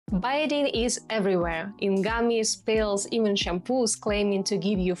Biotin is everywhere, in gummies, pills, even shampoos claiming to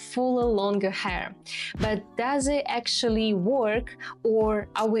give you fuller, longer hair. But does it actually work, or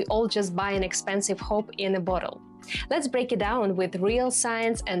are we all just buying expensive hope in a bottle? Let's break it down with real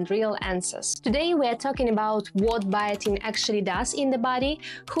science and real answers. Today we are talking about what biotin actually does in the body,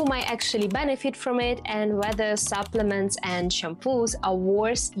 who might actually benefit from it, and whether supplements and shampoos are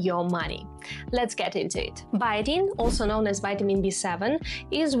worth your money. Let's get into it. Biotin, also known as vitamin B7,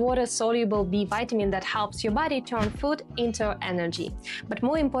 is water-soluble B vitamin that helps your body turn food into energy. But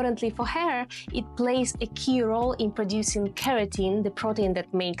more importantly for hair, it plays a key role in producing keratin, the protein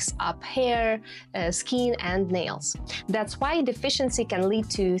that makes up hair, skin and nails. That's why deficiency can lead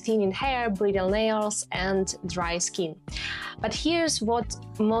to thinning hair, brittle nails and dry skin. But here's what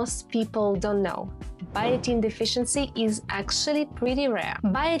most people don't know. Biotin deficiency is actually pretty rare.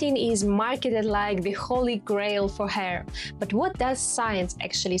 Biotin is marketed like the holy grail for hair, but what does science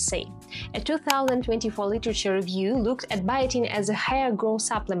actually say? A 2024 literature review looked at biotin as a hair growth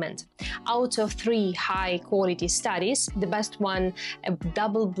supplement. Out of 3 high-quality studies, the best one, a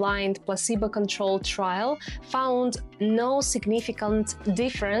double-blind placebo-controlled trial, found no significant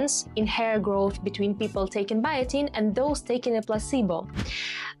difference in hair growth between people taking biotin and those taking a placebo.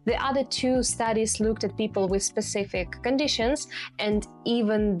 The other 2 studies looked at people with specific conditions, and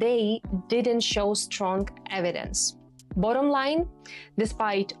even they didn't show strong evidence. Bottom line,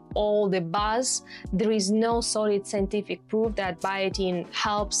 despite all the buzz, there is no solid scientific proof that biotin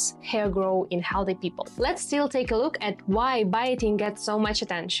helps hair grow in healthy people. Let's still take a look at why biotin gets so much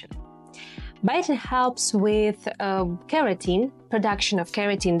attention. Biotin helps with keratin, production of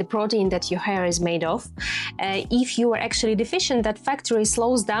keratin, the protein that your hair is made of. If you are actually deficient, that factory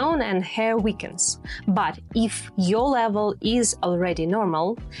slows down and hair weakens. But if your level is already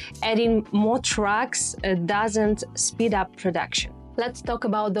normal, adding more tracks doesn't speed up production. Let's talk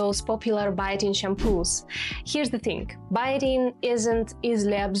about those popular biotin shampoos. Here's the thing, biotin isn't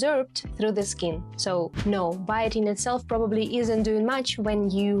easily absorbed through the skin. So no, biotin itself probably isn't doing much when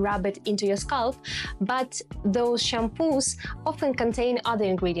you rub it into your scalp, but those shampoos often contain other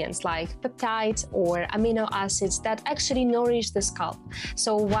ingredients like peptides or amino acids that actually nourish the scalp.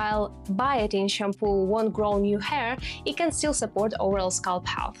 So while biotin shampoo won't grow new hair, it can still support overall scalp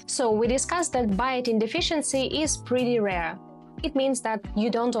health. So we discussed that biotin deficiency is pretty rare. It means that you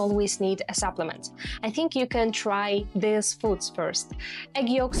don't always need a supplement. I think you can try these foods first. Egg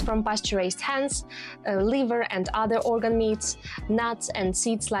yolks from pasture-raised hens, liver and other organ meats, nuts and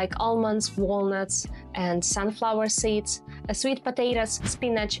seeds like almonds, walnuts and sunflower seeds, sweet potatoes,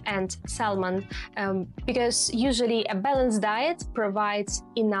 spinach and salmon, because usually a balanced diet provides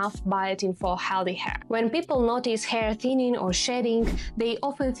enough biotin for healthy hair. When people notice hair thinning or shedding, they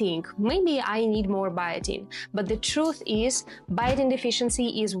often think, maybe I need more biotin. But the truth is, biotin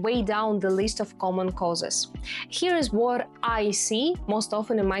deficiency is way down the list of common causes. Here is what I see most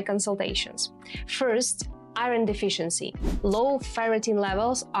often in my consultations. First, iron deficiency. Low ferritin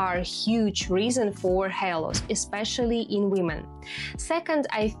levels are a huge reason for hair loss, especially in women. Second,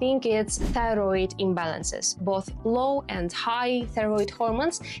 I think it's thyroid imbalances. Both low and high thyroid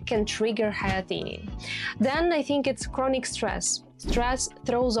hormones can trigger hair thinning. Then I think it's chronic stress. Stress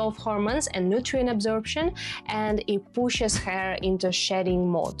throws off hormones and nutrient absorption, and it pushes hair into shedding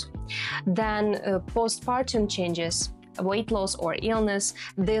mode. Then postpartum changes, weight loss or illness,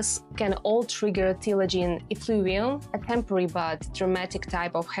 this can all trigger telogen effluvium, a temporary but dramatic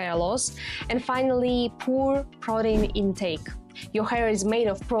type of hair loss. And finally, poor protein intake. Your hair is made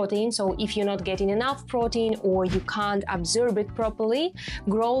of protein, so if you're not getting enough protein or you can't absorb it properly,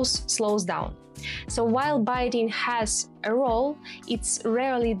 growth slows down. So while biotin has a role, it's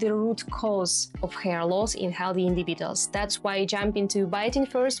rarely the root cause of hair loss in healthy individuals. That's why jumping to biotin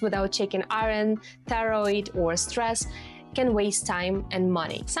first without checking iron, thyroid or stress can waste time and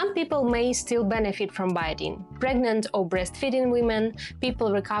money. Some people may still benefit from biotin. Pregnant or breastfeeding women,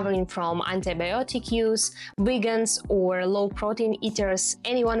 people recovering from antibiotic use, vegans or low-protein eaters,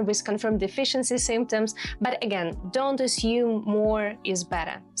 anyone with confirmed deficiency symptoms. But again, don't assume more is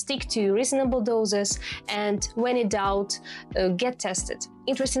better. Stick to reasonable doses, and when in doubt, get tested.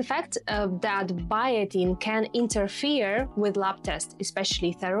 Interesting fact that biotin can interfere with lab tests,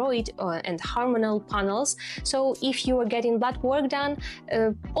 especially thyroid and hormonal panels. So if you are getting blood work done,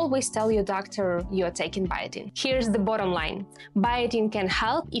 always tell your doctor you are taking biotin. Here's the bottom line. Biotin can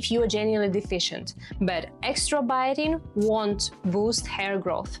help if you are genuinely deficient, but extra biotin won't boost hair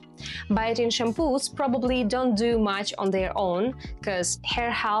growth. Biotin shampoos probably don't do much on their own, because hair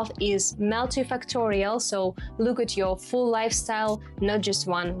health is multifactorial, so look at your full lifestyle, not just just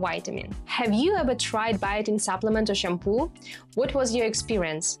one vitamin. Have you ever tried biotin supplement or shampoo? What was your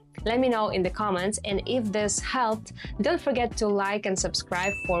experience? Let me know in the comments, and if this helped, don't forget to like and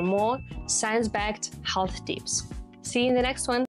subscribe for more science-backed health tips. See you in the next one!